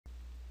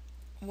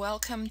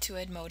Welcome to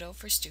Edmodo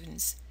for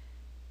Students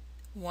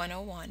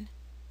 101.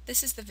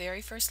 This is the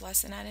very first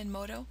lesson on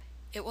Edmodo.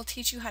 It will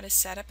teach you how to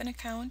set up an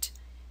account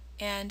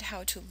and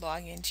how to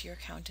log into your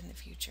account in the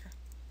future.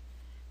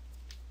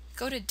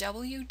 Go to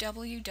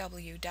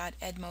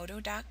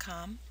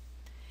www.edmodo.com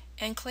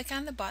and click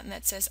on the button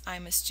that says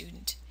I'm a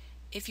student.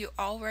 If you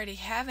already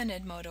have an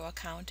Edmodo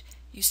account,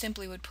 you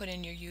simply would put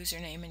in your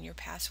username and your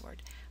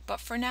password. But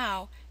for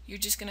now, you're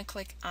just going to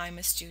click I'm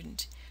a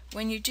student.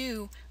 When you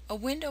do, a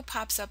window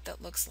pops up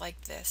that looks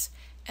like this,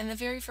 and the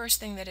very first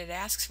thing that it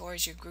asks for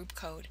is your group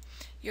code.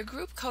 Your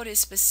group code is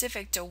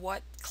specific to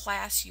what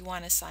class you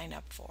want to sign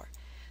up for.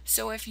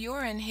 So if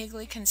you're in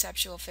Higley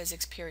Conceptual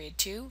Physics Period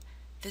 2,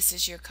 this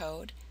is your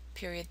code.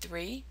 Period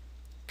 3,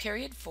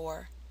 Period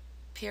 4,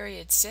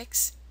 Period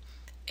 6.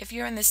 If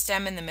you're in the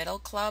STEM in the Middle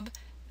Club,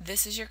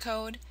 this is your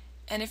code.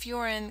 And if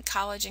you're in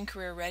College and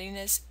Career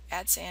Readiness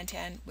at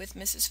Santan with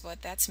Mrs.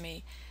 Foote, that's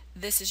me,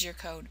 this is your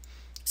code.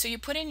 So you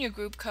put in your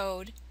group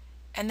code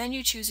and then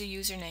you choose a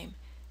username.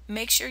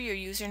 Make sure your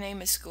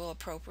username is school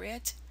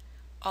appropriate.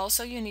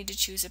 Also, you need to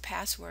choose a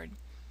password.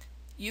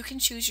 You can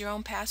choose your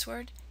own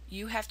password.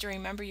 You have to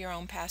remember your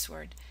own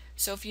password.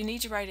 So if you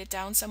need to write it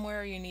down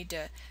somewhere or you need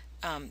to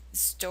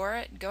store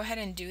it, go ahead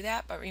and do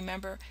that, but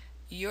remember,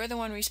 you're the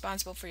one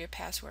responsible for your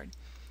password.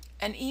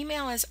 An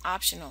email is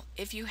optional.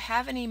 If you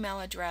have an email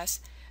address,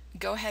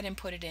 go ahead and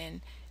put it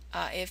in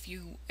if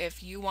you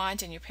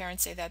want and your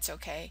parents say that's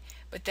okay,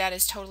 but that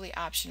is totally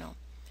optional.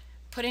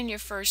 Put in your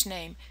first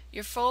name,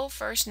 your full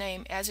first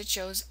name as it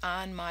shows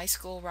on my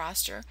school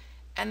roster,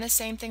 and the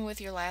same thing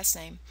with your last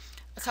name.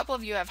 A couple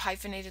of you have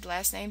hyphenated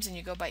last names and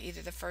you go by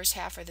either the first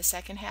half or the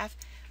second half,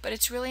 but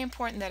it's really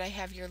important that I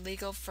have your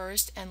legal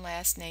first and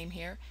last name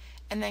here,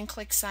 and then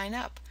click sign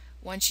up.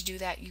 Once you do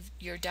that,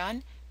 you're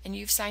done and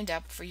you've signed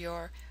up for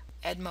your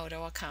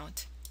Edmodo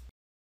account.